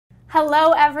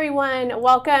Hello, everyone.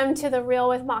 Welcome to the Real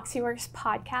with MoxiWorks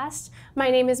podcast.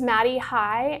 My name is Maddie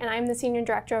Heye, and I'm the Senior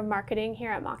Director of Marketing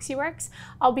here at MoxiWorks.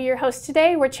 I'll be your host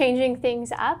today. We're changing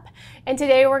things up, and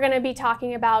today we're going to be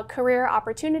talking about career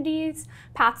opportunities,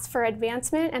 paths for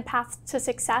advancement, and paths to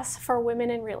success for women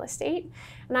in real estate.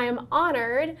 And I am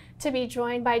honored to be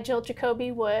joined by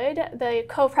Jacobi Wood, the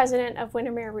Co-President of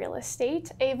Windermere Real Estate,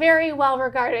 a very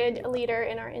well-regarded leader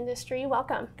in our industry.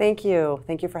 Welcome. Thank you.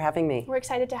 Thank you for having me. We're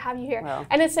excited to have you here. Well,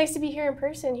 and it's nice to be here in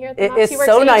person here at the MoxiWorks It is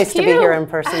so HQ. nice to be here in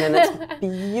person, and it's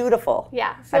beautiful.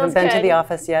 Yeah, I haven't been good. to the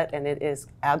office yet, and it is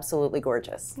absolutely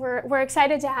gorgeous. We're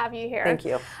excited to have you here. Thank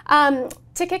you.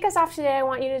 To kick us off today, I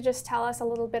want you to just tell us a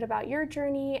little bit about your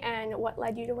journey and what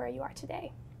led you to where you are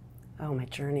today. Oh, my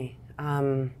journey.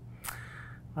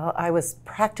 Well, I was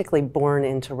practically born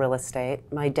into real estate.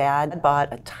 My dad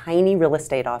bought a tiny real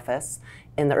estate office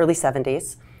in the early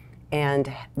 70s,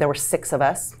 and there were 6 of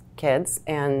us kids,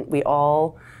 and we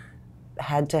all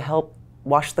had to help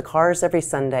wash the cars every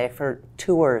Sunday for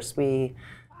tours. We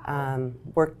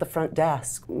worked the front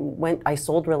desk. I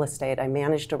sold real estate. I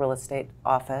managed a real estate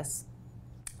office,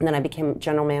 and then I became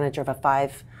general manager of a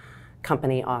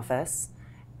 5-company office,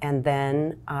 and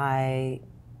then I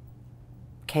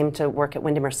came to work at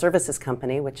Windermere Services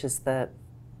Company, which is the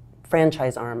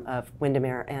franchise arm of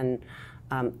Windermere, and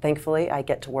thankfully I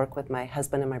get to work with my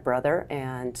husband and my brother,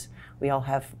 and we all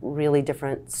have really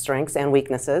different strengths and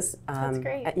weaknesses. That's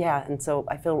great. Yeah, and so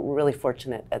I feel really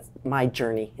fortunate at my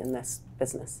journey in this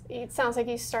business. It sounds like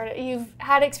you've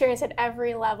had experience at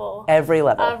every level. Every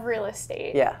level. Of real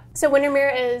estate. Yeah. So Windermere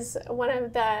is one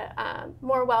of the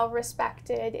more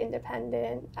well-respected,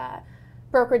 independent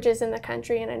brokerages in the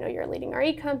country, and I know you're leading our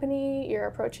e-company. You're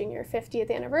approaching your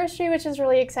 50th anniversary, which is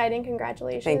really exciting.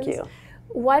 Congratulations. Thank you.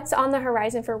 What's on the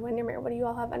horizon for Windermere? What do you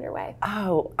all have underway?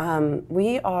 Oh,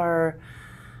 we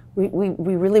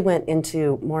really went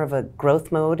into more of a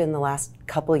growth mode in the last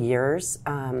couple of years.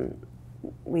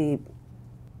 We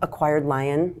acquired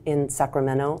Lion in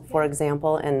Sacramento, for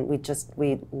example, and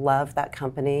we love that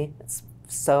company. It's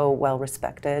so well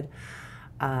respected.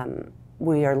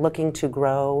 We are looking to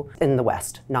grow in the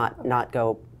West, not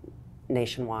go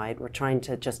nationwide. We're trying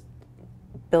to just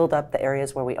build up the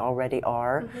areas where we already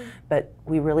are, but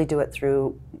we really do it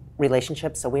through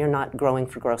relationships. So we are not growing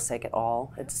for growth's sake at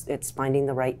all. It's finding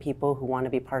the right people who want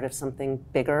to be part of something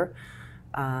bigger,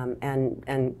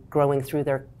 and growing through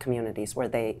their communities where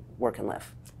they work and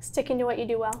live. Sticking to what you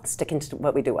do well. Sticking to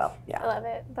what we do well, yeah. I love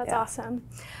it. That's awesome.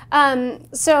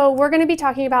 So we're going to be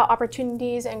talking about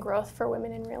opportunities and growth for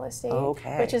women in real estate,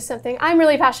 which is something I'm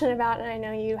really passionate about, and I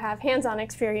know you have hands-on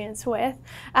experience with.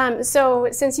 So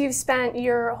since you've spent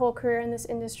your whole career in this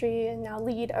industry and now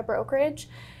lead a brokerage,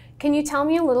 can you tell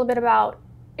me a little bit about,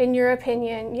 in your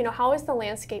opinion, how has the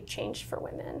landscape changed for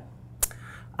women?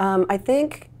 I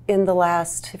think in the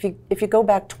last, if you go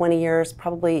back 20 years,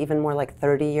 probably even more like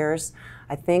 30 years,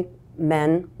 I think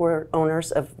men were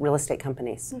owners of real estate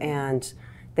companies, and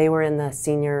they were in the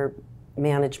senior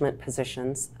management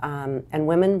positions, and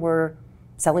women were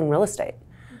selling real estate.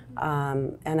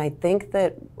 And I think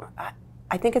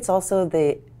it's also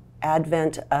the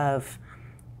advent of,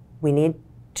 we need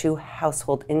 2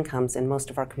 household incomes in most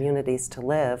of our communities to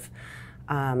live,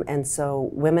 and so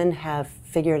women have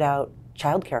figured out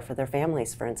childcare for their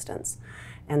families, for instance,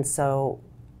 and so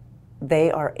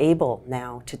they are able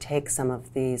now to take some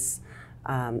of these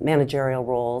managerial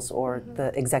roles or the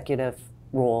executive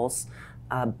roles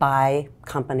by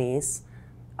companies,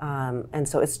 and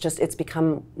so it's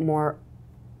become more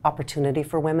opportunity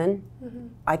for women,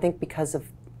 I think, because of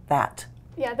that.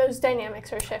 Yeah, those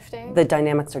dynamics are shifting. The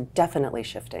dynamics are definitely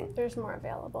shifting. There's more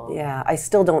available. Yeah, I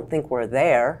still don't think we're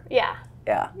there. Yeah.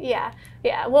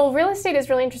 Yeah. Well, real estate is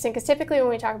really interesting because typically when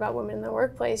we talk about women in the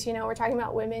workplace, we're talking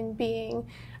about women being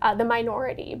the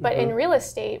minority. But in real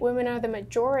estate, women are the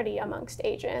majority amongst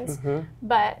agents,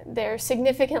 but they're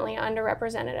significantly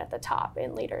underrepresented at the top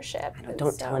in leadership.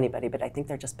 Don't tell anybody, but I think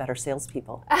they're just better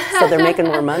salespeople. So they're making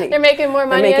more money. They're making more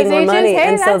money as agents. Hey,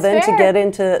 and so then fair. To get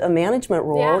into a management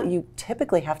role, you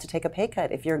typically have to take a pay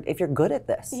cut if you're good at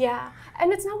this. Yeah,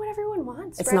 and it's not what everyone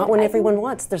wants. It's not what everyone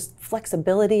wants. There's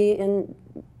flexibility in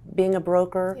being a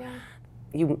broker. Yeah.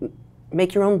 You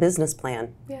make your own business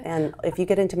plan, and if you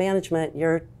get into management,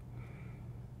 you're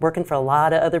working for a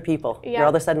lot of other people. You're all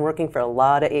of a sudden working for a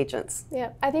lot of agents.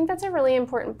 Yeah, I think that's a really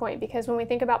important point because when we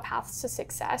think about paths to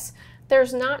success,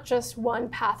 there's not just one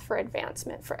path for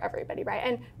advancement for everybody, right?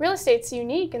 And real estate's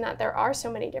unique in that there are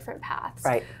so many different paths.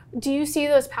 Right. Do you see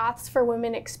those paths for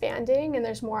women expanding and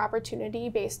there's more opportunity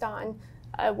based on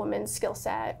a woman's skill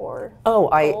set or Oh,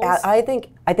 roles? I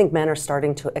think men are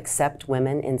starting to accept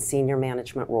women in senior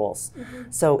management roles.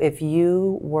 So if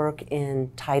you work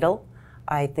in title,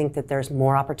 I think that there's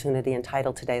more opportunity in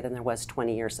title today than there was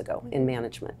 20 years ago in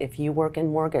management. If you work in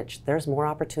mortgage, there's more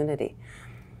opportunity.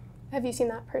 Have you seen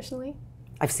that personally?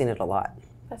 I've seen it a lot.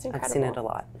 That's incredible. I've seen it a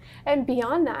lot. And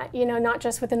beyond that, you know, not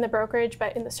just within the brokerage,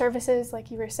 but in the services,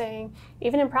 like you were saying,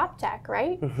 even in prop tech,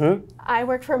 right? I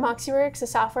work for MoxiWorks, a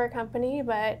software company,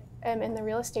 but am in the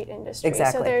real estate industry.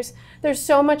 Exactly. So there's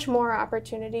so much more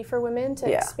opportunity for women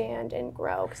to expand and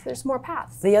grow because there's more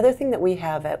paths. The other thing that we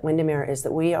have at Windermere is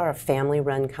that we are a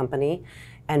family-run company,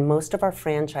 and most of our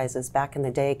franchises back in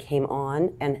the day came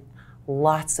on, and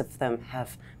lots of them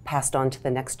have passed on to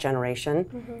the next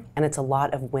generation, and it's a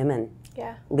lot of women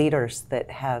leaders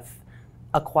that have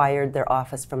acquired their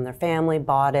office from their family,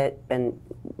 bought it, and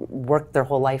worked their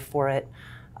whole life for it,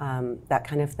 that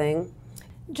kind of thing.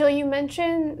 Jill, you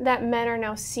mentioned that men are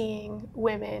now seeing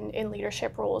women in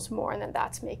leadership roles more and that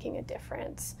that's making a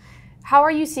difference. How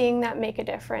are you seeing that make a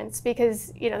difference?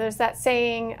 Because, you know, there's that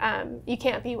saying, you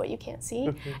can't be what you can't see.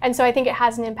 And so I think it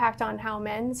has an impact on how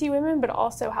men see women, but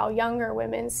also how younger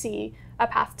women see a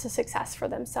path to success for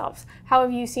themselves. How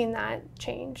have you seen that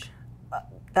change?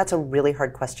 That's a really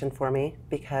hard question for me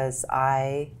because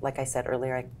like I said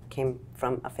earlier, I came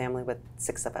from a family with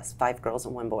 6 of us, 5 girls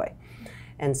and 1 boy.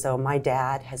 And so my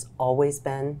dad has always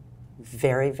been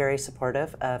very, very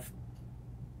supportive of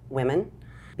women.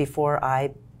 Before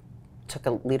I took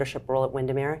a leadership role at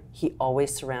Windermere, he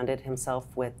always surrounded himself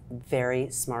with very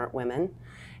smart women,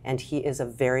 and he is a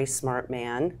very smart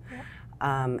man.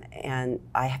 And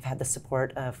I have had the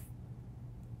support of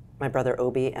my brother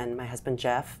Obi and my husband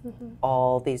Jeff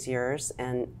all these years,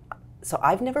 and so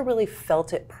I've never really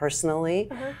felt it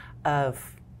personally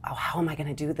of, oh, how am I going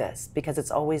to do this? Because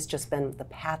it's always just been, the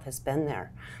path has been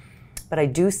there. But I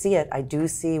do see it. I do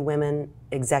see women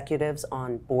executives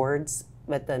on boards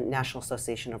at the National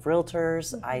Association of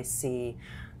Realtors. I see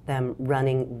them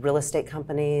running real estate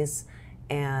companies,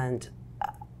 and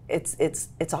it's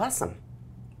awesome.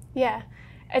 Yeah,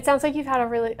 it sounds like you've had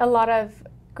a lot of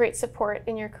great support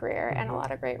in your career and a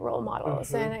lot of great role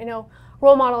models. And I know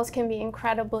role models can be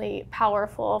incredibly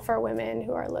powerful for women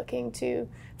who are looking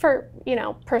for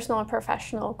personal and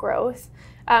professional growth.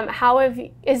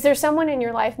 Is there someone in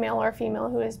your life, male or female,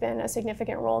 who has been a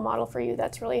significant role model for you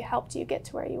that's really helped you get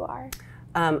to where you are?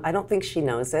 I don't think she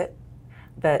knows it,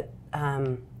 but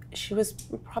she was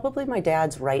probably my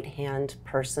dad's right-hand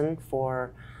person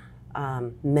for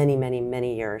many, many,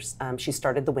 many years. She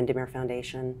started the Windermere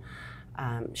Foundation.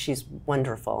 She's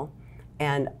wonderful.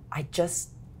 And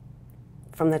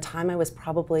from the time I was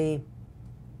probably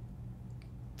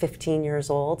 15 years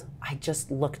old, I just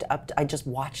looked up, I just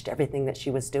watched everything that she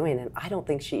was doing, and I don't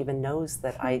think she even knows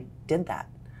that I did that.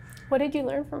 What did you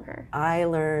learn from her? I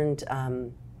learned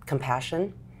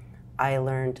compassion. I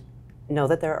learned, know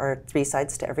that there are 3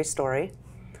 sides to every story.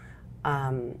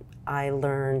 I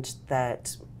learned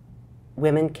that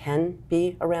women can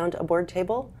be around a board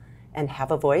table and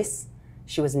have a voice.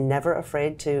 She was never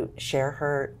afraid to share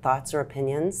her thoughts or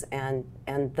opinions, and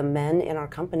the men in our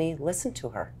company listened to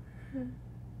her.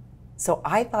 So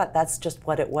I thought that's just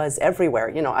what it was everywhere.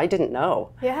 You know, I didn't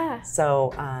know. Yeah.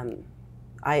 So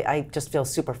I just feel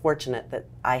super fortunate that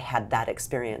I had that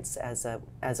experience as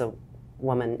a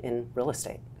woman in real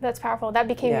estate. That's powerful. That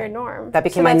became your norm. That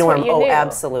became my norm. Oh,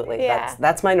 absolutely. Yeah.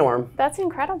 That's my norm. That's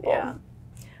incredible. Yeah.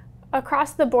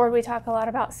 Across the board, we talk a lot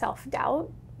about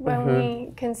self-doubt when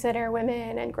we consider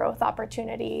women and growth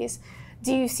opportunities.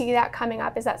 Do you see that coming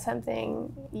up? Is that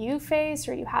something you face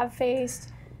or you have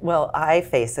faced? Well, I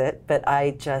face it, but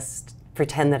I just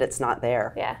pretend that it's not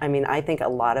there. Yeah. I mean, I think a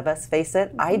lot of us face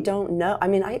it. I don't know. I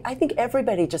mean, I think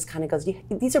everybody just kind of goes,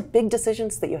 these are big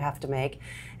decisions that you have to make.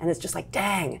 And it's just like,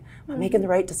 dang, am I making the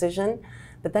right decision?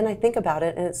 But then I think about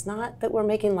it, and it's not that we're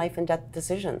making life and death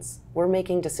decisions. We're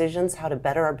making decisions how to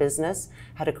better our business,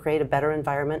 how to create a better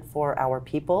environment for our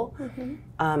people.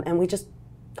 And we just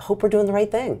hope we're doing the right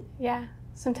thing. Yeah.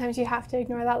 Sometimes you have to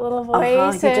ignore that little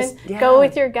voice and just go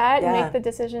with your gut and make the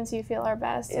decisions you feel are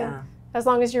best. Yeah. As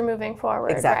long as you're moving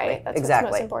forward, right? That's what's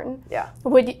most important. Yeah.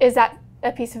 Is that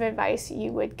a piece of advice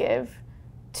you would give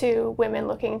to women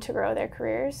looking to grow their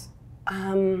careers?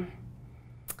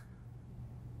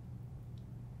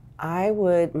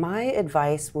 My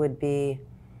advice would be,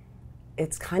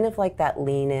 it's kind of like that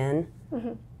lean in.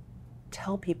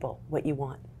 Tell people what you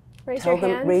want. Raise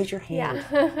your hand.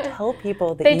 Yeah. Tell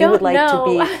people that you would like to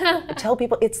be. Tell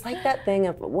people, it's like that thing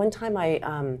of, one time I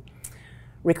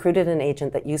recruited an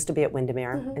agent that used to be at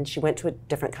Windermere, and she went to a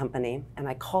different company, and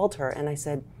I called her and I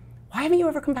said, why haven't you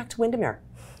ever come back to Windermere?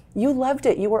 you loved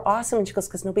it, you were awesome. And she goes,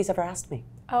 because nobody's ever asked me.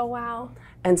 Oh, wow.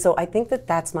 And so I think that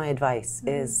that's my advice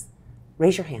is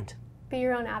raise your hand. Be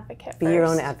your own advocate Be first. your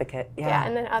own advocate, yeah.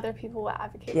 And then other people will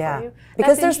advocate for you.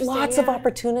 Because That's there's lots of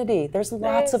opportunity. There's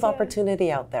lots of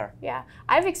opportunity out there. Yeah,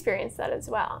 I've experienced that as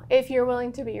well. If you're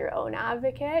willing to be your own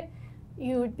advocate,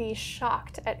 you would be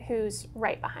shocked at who's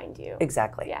right behind you.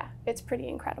 Exactly. Yeah, it's pretty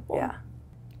incredible. Yeah.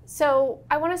 So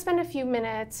I want to spend a few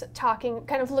minutes talking,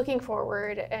 kind of looking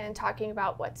forward and talking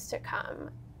about what's to come.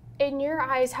 In your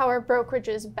eyes, how are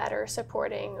brokerages better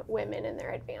supporting women in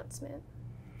their advancement?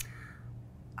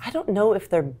 I don't know if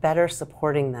they're better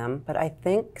supporting them, but I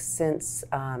think since,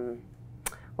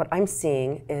 what I'm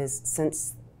seeing is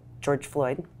since George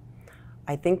Floyd,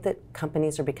 I think that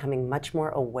companies are becoming much more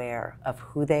aware of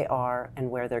who they are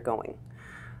and where they're going.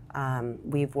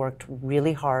 We've worked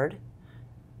really hard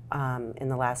in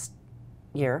the last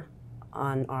year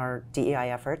on our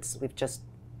DEI efforts. We've just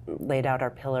laid out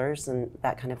our pillars and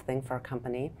that kind of thing for our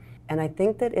company. And I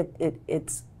think that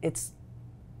it's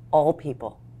all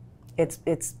people.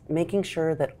 It's making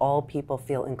sure that all people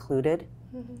feel included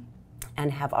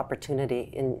and have opportunity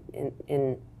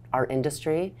in our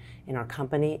industry, in our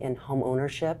company, in home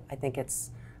ownership. I think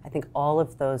all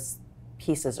of those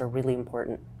pieces are really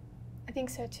important. I think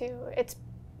so too.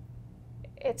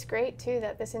 It's great too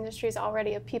that this industry is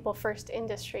already a people first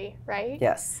industry, right?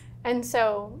 Yes. And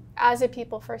so as a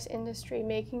people first industry,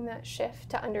 making that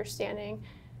shift to understanding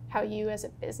how you as a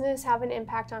business have an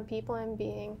impact on people and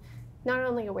being not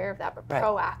only aware of that, but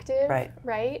proactive,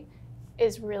 right,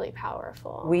 is really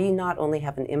powerful. We not only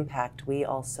have an impact, we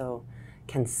also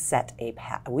can set a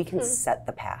path. We can set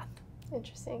the path.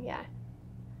 Interesting, yeah.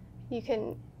 You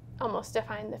can almost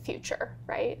define the future,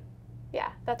 right? Yeah,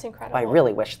 that's incredible. I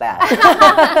really wish that.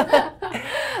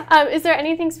 Is there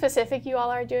anything specific you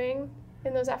all are doing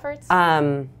in those efforts?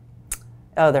 Oh,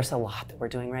 there's a lot that we're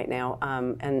doing right now,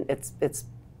 and it's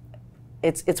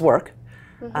work,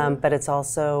 but it's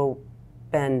also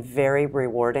been very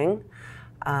rewarding.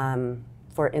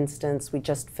 For instance, we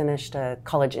just finished a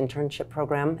college internship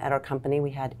program at our company.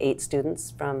 We had 8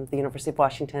 students from the University of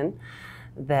Washington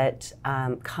that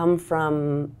come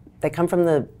from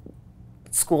the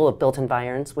School of Built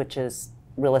Environs, which is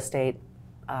real estate,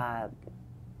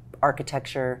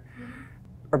 architecture,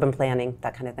 urban planning,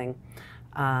 that kind of thing.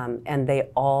 And they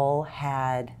all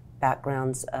had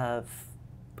backgrounds of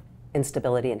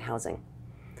instability in housing.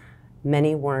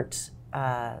 Many weren't,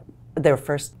 they were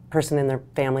first person in their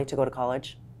family to go to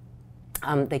college.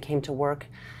 They came to work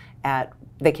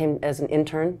they came as an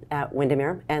intern at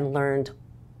Windermere and learned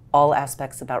all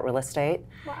aspects about real estate.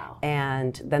 Wow.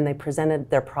 And then they presented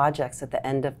their projects at the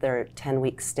end of their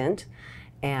 10-week stint,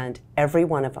 and every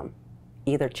one of them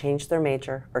either changed their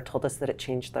major or told us that it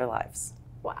changed their lives.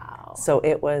 Wow. So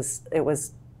it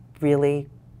was really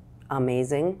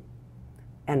amazing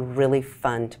and really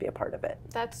fun to be a part of it.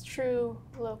 That's true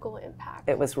local impact.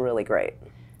 It was really great.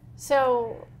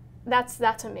 So that's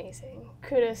amazing.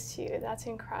 Kudos to you. That's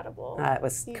incredible. It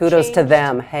was kudos to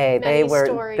them. Hey, they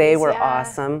were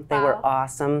awesome. They were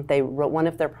awesome. They wrote, one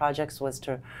of their projects was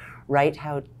to write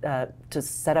how to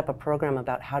set up a program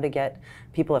about how to get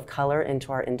people of color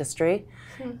into our industry,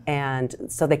 and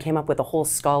so they came up with a whole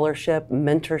scholarship,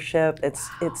 mentorship.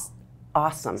 It's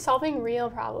awesome. Solving real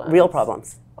problems. Real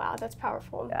problems. Wow, that's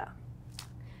powerful. Yeah.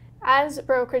 As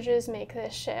brokerages make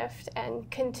this shift and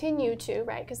continue to,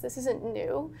 right, because this isn't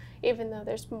new, even though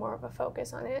there's more of a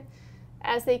focus on it,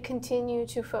 as they continue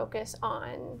to focus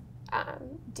on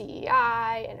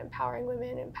DEI and empowering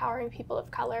women, empowering people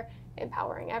of color,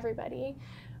 empowering everybody,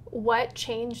 what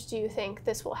change do you think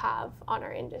this will have on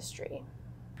our industry?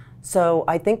 So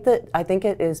I think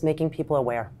it is making people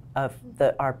aware of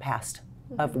our past,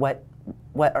 of what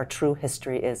our true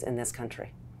history is in this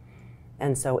country.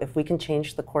 And so if we can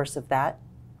change the course of that,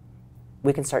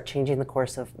 we can start changing the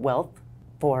course of wealth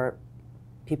for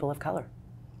people of color.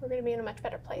 We're going to be in a much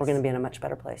better place. We're going to be in a much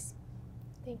better place.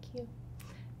 Thank you.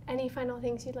 Any final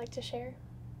things you'd like to share?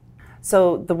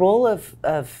 So the role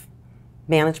of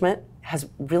management has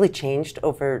really changed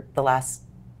over the last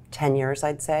 10 years,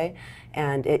 I'd say.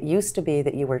 And it used to be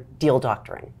that you were deal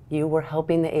doctoring. You were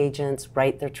helping the agents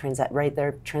write their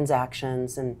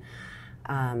transactions and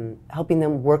helping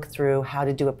them work through how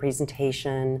to do a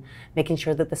presentation, making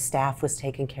sure that the staff was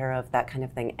taken care of, that kind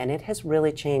of thing. And it has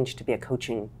really changed to be a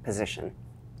coaching position.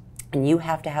 And you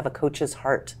have to have a coach's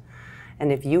heart.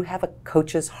 And if you have a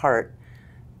coach's heart,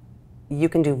 you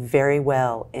can do very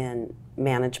well in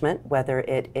management, whether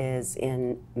it is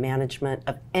in management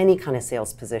of any kind of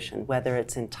sales position, whether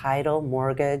it's in title,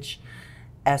 mortgage,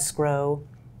 escrow,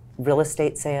 real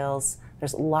estate sales.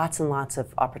 There's lots and lots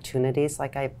of opportunities,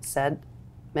 like I said.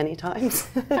 many times.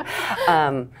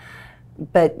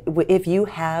 But if you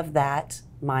have that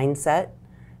mindset,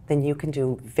 then you can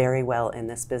do very well in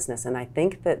this business. And I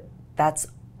think that that's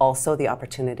also the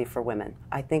opportunity for women.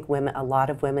 I think a lot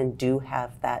of women do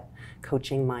have that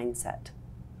coaching mindset.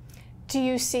 Do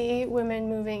you see women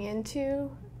moving into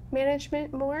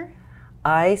management more?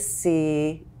 I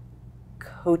see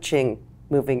coaching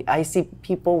moving. I see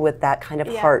people with that kind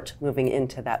of heart moving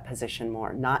into that position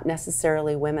more. Not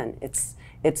necessarily women. It's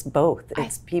both.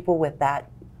 It's people with that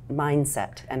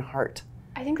mindset and heart.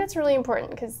 I think that's really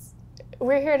important because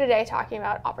we're here today talking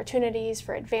about opportunities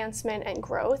for advancement and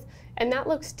growth, and that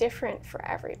looks different for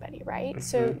everybody, right? Mm-hmm.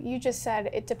 So you just said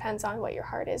it depends on what your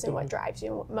heart is and what drives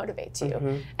you and what motivates you.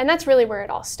 Mm-hmm. And that's really where it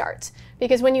all starts.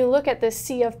 Because when you look at the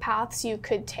sea of paths you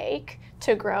could take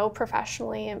to grow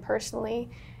professionally and personally,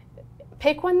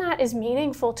 pick one that is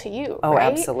meaningful to you, oh,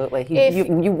 right? Absolutely.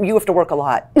 You have to work a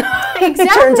lot. Exactly,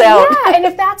 it turns out. Yeah. And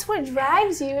if that's what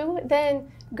drives you,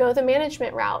 then go the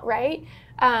management route, right?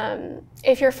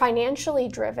 If you're financially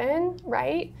driven,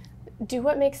 right, do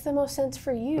what makes the most sense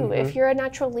for you. Mm-hmm. If you're a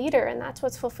natural leader and that's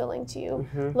what's fulfilling to you,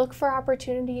 look for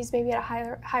opportunities maybe at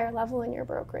a higher level in your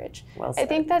brokerage. Well said. I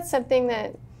think that's something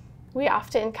that we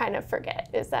often kind of forget,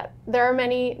 is that there are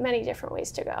many, many different ways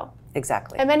to go.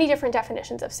 Exactly. And many different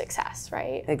definitions of success,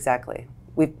 right? Exactly.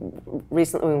 We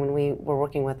recently, when we were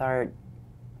working with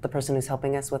the person who's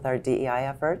helping us with our DEI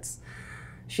efforts,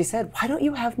 she said, why don't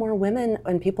you have more women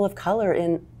and people of color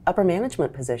in upper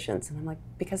management positions? And I'm like,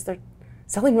 because they're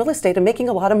selling real estate and making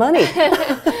a lot of money.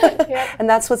 Yep. And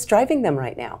that's what's driving them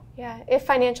right now. Yeah, if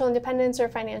financial independence or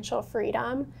financial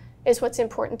freedom is what's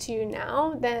important to you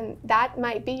now, then that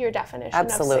might be your definition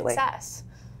Absolutely. Of success.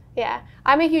 Yeah,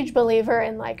 I'm a huge believer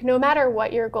in, like, no matter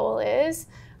what your goal is,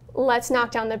 let's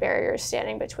knock down the barriers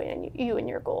standing between you and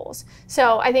your goals.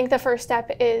 So I think the first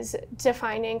step is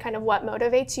defining kind of what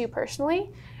motivates you personally,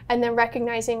 and then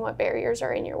recognizing what barriers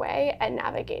are in your way and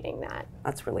navigating that.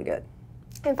 That's really good.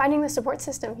 And finding the support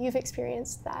system. You've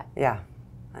experienced that. Yeah,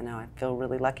 I know. I feel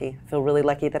really lucky. I feel really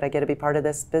lucky that I get to be part of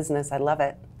this business. I love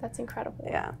it. That's incredible.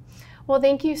 Yeah. Well,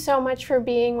 thank you so much for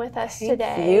being with us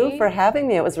today. Thank you for having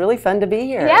me. It was really fun to be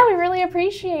here. Yeah, we really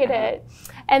appreciate it.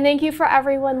 And thank you for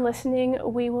everyone listening.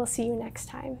 We will see you next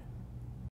time.